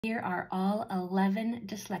Here are all 11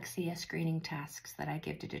 dyslexia screening tasks that I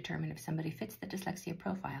give to determine if somebody fits the dyslexia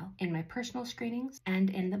profile in my personal screenings and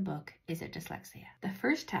in the book, Is It Dyslexia? The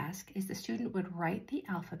first task is the student would write the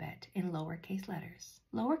alphabet in lowercase letters.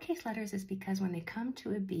 Lowercase letters is because when they come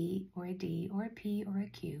to a B or a D or a P or a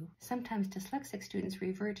Q, sometimes dyslexic students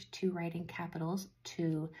revert to writing capitals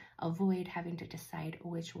to avoid having to decide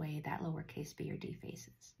which way that lowercase B or D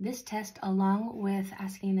faces. This test, along with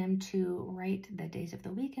asking them to write the days of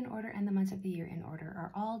the week in order and the months of the year in order,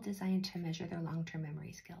 are all designed to measure their long-term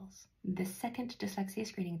memory skills. The second dyslexia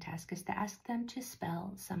screening task is to ask them to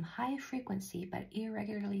spell some high-frequency but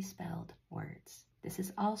irregularly spelled words. This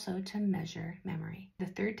is also to measure memory. The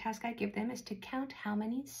third task I give them is to count how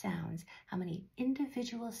many sounds, how many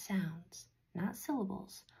individual sounds, not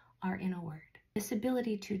syllables, are in a word. This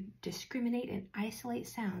ability to discriminate and isolate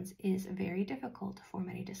sounds is very difficult for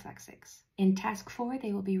many dyslexics. In task 4,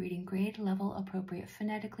 they will be reading grade level appropriate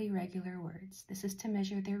phonetically regular words. This is to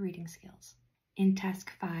measure their reading skills. In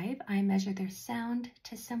task 5, I measure their sound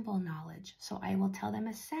to symbol knowledge. So I will tell them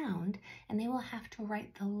a sound and they will have to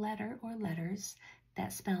write the letter or letters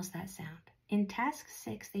that spells that sound. In task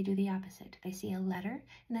 6, they do the opposite. They see a letter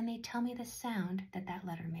and then they tell me the sound that that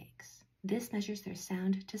letter makes. This measures their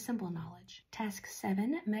sound to symbol knowledge. Task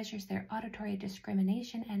 7 measures their auditory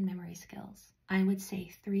discrimination and memory skills. I would say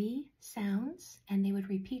 3 sounds and they would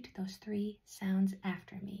repeat those 3 sounds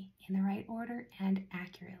after me in the right order and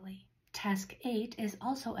accurately. Task 8 is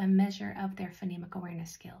also a measure of their phonemic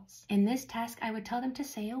awareness skills. In this task, I would tell them to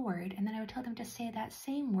say a word, and then I would tell them to say that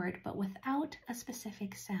same word, but without a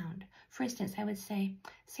specific sound. For instance, I would say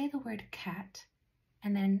the word cat,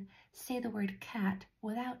 and then say the word cat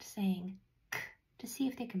without saying k, to see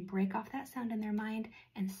if they can break off that sound in their mind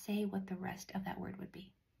and say what the rest of that word would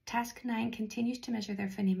be. Task 9 continues to measure their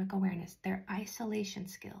phonemic awareness, their isolation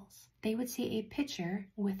skills. They would see a picture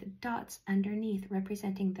with dots underneath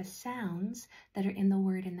representing the sounds that are in the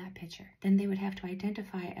word in that picture. Then they would have to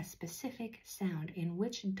identify a specific sound in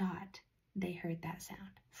which dot they heard that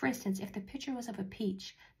sound. For instance, if the picture was of a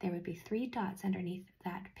peach, there would be 3 dots underneath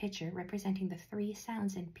that picture representing the 3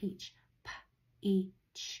 sounds in peach, p, e,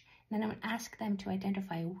 ch. Then I would ask them to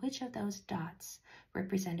identify which of those dots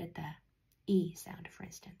represented the E sound, for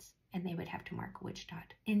instance, and they would have to mark which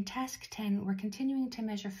dot. In task 10, we're continuing to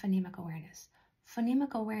measure phonemic awareness.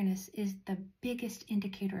 Phonemic awareness is the biggest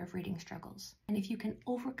indicator of reading struggles. And if you can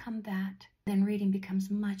overcome that, then reading becomes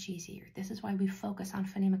much easier. This is why we focus on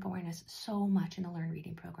phonemic awareness so much in the Learn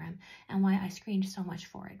Reading program and why I screened so much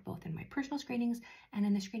for it, both in my personal screenings and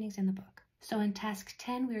in the screenings in the book. So in task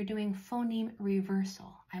 10, we are doing phoneme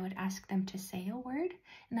reversal. I would ask them to say a word,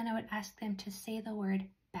 and then I would ask them to say the word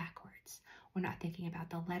backwards. We're not thinking about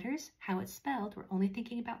the letters, how it's spelled, we're only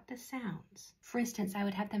thinking about the sounds. For instance, I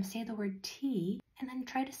would have them say the word tea and then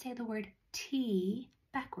try to say the word tea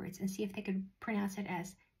backwards and see if they could pronounce it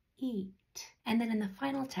as eat. And then in the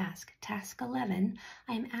final task, task 11,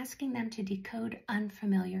 I am asking them to decode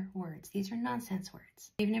unfamiliar words. These are nonsense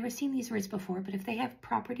words. They've never seen these words before, but if they have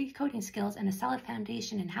proper decoding skills and a solid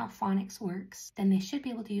foundation in how phonics works, then they should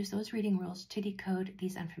be able to use those reading rules to decode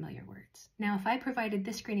these unfamiliar words. Now, if I provided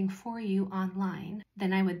this screening for you online,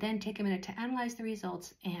 then I would then take a minute to analyze the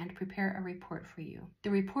results and prepare a report for you.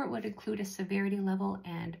 The report would include a severity level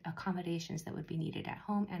and accommodations that would be needed at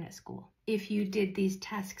home and at school. If you did these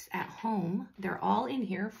tasks at home, they're all in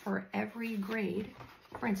here for every grade.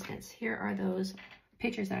 For instance, here are those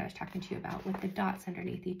pictures that I was talking to you about with the dots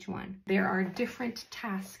underneath each one. There are different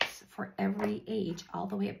tasks for every age, all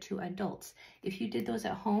the way up to adults. If you did those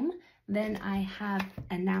at home, then I have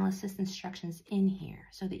analysis instructions in here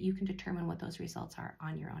so that you can determine what those results are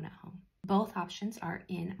on your own at home. Both options are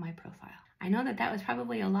in my profile. I know that that was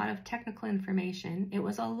probably a lot of technical information. It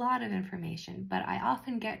was a lot of information, but I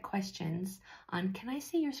often get questions on, can I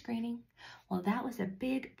see your screening? Well, that was a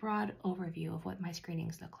big, broad overview of what my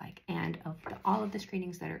screenings look like and of all of the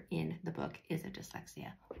screenings that are in the book, Is It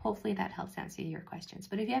Dyslexia? Hopefully that helps answer your questions.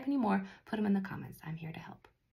 But if you have any more, put them in the comments. I'm here to help.